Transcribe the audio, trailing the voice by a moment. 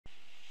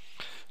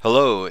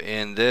Hello,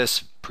 in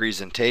this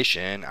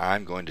presentation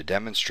I'm going to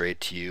demonstrate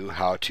to you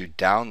how to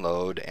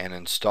download and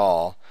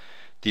install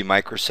the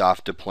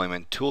Microsoft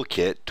Deployment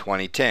Toolkit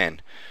 2010,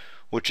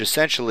 which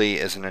essentially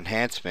is an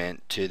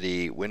enhancement to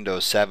the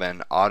Windows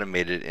 7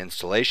 Automated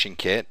Installation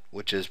Kit,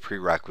 which is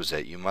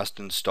prerequisite. You must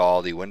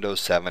install the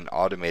Windows 7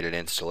 Automated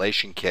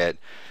Installation Kit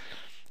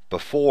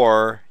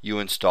before you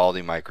install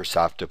the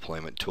Microsoft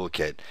Deployment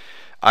Toolkit.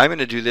 I'm going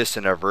to do this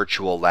in a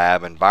virtual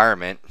lab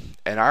environment,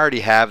 and I already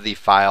have the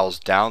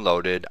files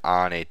downloaded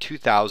on a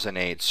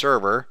 2008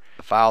 server.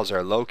 The files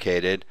are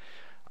located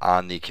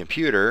on the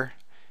computer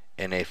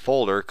in a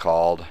folder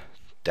called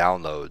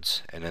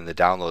Downloads, and in the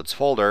Downloads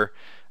folder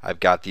I've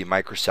got the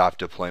Microsoft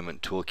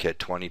Deployment Toolkit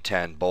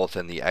 2010 both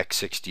in the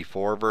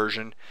x64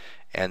 version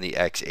and the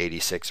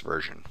x86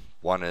 version.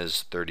 One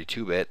is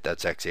 32-bit,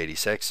 that's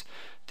x86,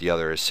 the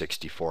other is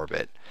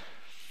 64-bit.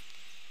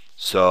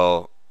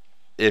 So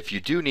if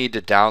you do need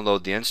to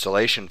download the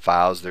installation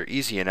files, they're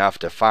easy enough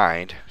to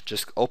find.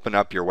 Just open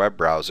up your web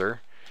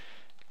browser,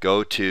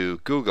 go to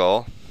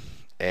Google,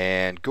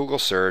 and Google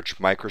search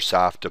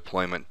Microsoft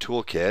Deployment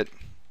Toolkit.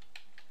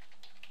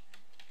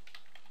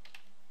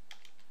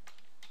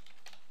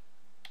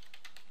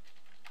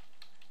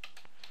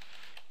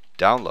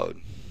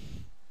 Download.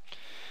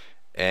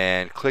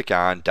 And click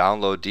on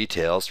Download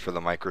Details for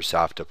the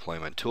Microsoft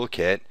Deployment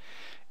Toolkit.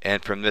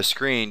 And from this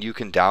screen you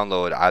can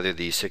download either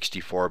the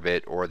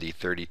 64-bit or the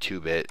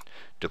 32-bit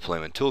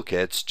deployment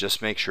toolkits.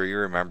 Just make sure you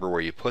remember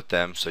where you put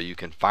them so you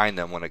can find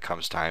them when it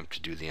comes time to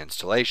do the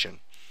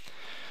installation.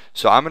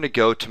 So I'm going to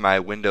go to my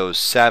Windows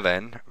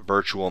 7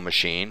 virtual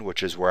machine,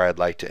 which is where I'd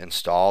like to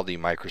install the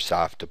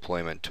Microsoft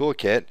Deployment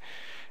Toolkit,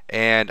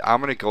 and I'm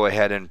going to go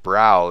ahead and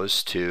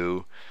browse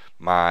to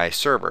my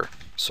server.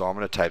 So I'm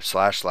going to type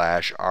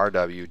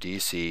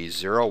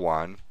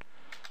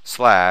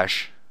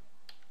 //rwdc01/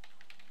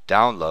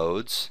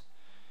 downloads,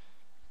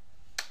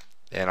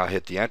 and I'll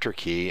hit the enter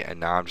key, and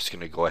now I'm just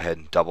going to go ahead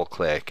and double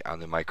click on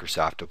the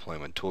Microsoft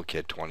Deployment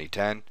Toolkit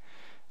 2010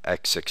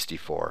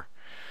 x64.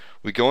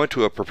 We go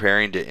into a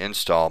preparing to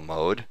install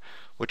mode,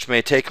 which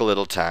may take a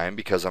little time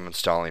because I'm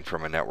installing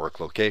from a network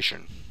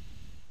location.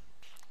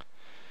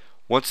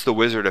 Once the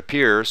wizard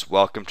appears,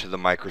 welcome to the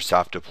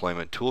Microsoft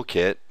Deployment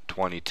Toolkit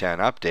 2010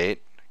 update,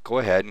 go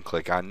ahead and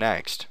click on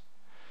Next.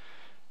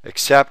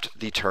 Accept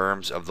the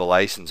terms of the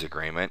license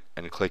agreement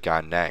and click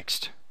on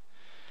Next.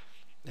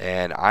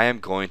 And I am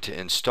going to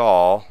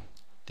install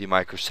the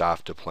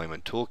Microsoft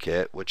Deployment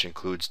Toolkit, which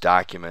includes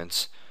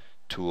documents,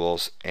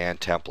 tools, and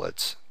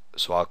templates.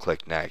 So I'll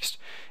click Next.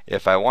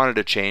 If I wanted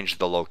to change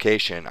the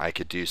location, I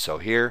could do so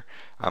here.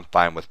 I'm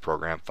fine with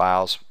Program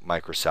Files,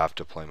 Microsoft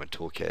Deployment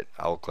Toolkit.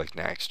 I will click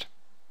Next.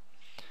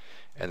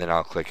 And then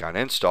I'll click on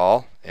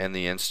Install, and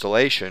the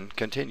installation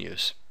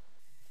continues.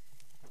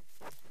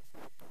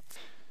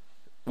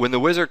 When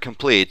the wizard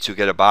completes, you'll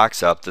get a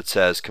box up that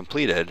says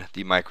Completed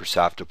the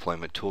Microsoft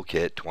Deployment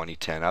Toolkit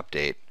 2010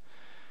 update.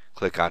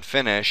 Click on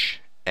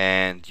Finish,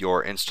 and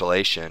your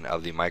installation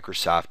of the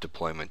Microsoft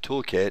Deployment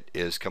Toolkit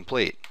is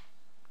complete.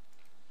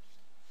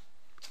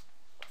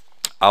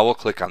 I will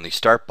click on the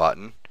Start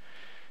button,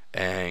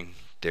 and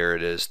there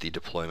it is, the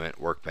deployment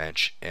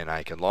workbench, and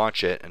I can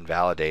launch it and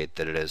validate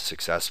that it is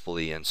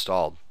successfully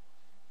installed.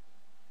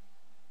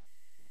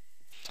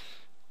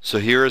 So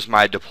here is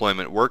my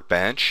deployment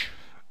workbench,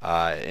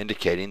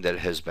 indicating that it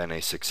has been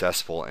a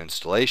successful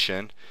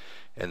installation,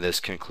 and this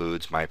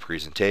concludes my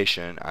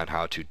presentation on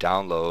how to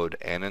download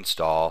and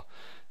install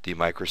the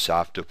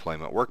Microsoft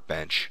Deployment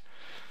Workbench.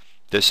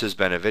 This has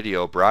been a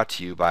video brought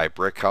to you by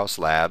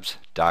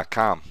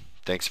BrickHouseLabs.com.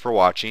 Thanks for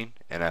watching,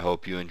 and I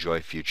hope you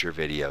enjoy future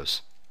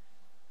videos.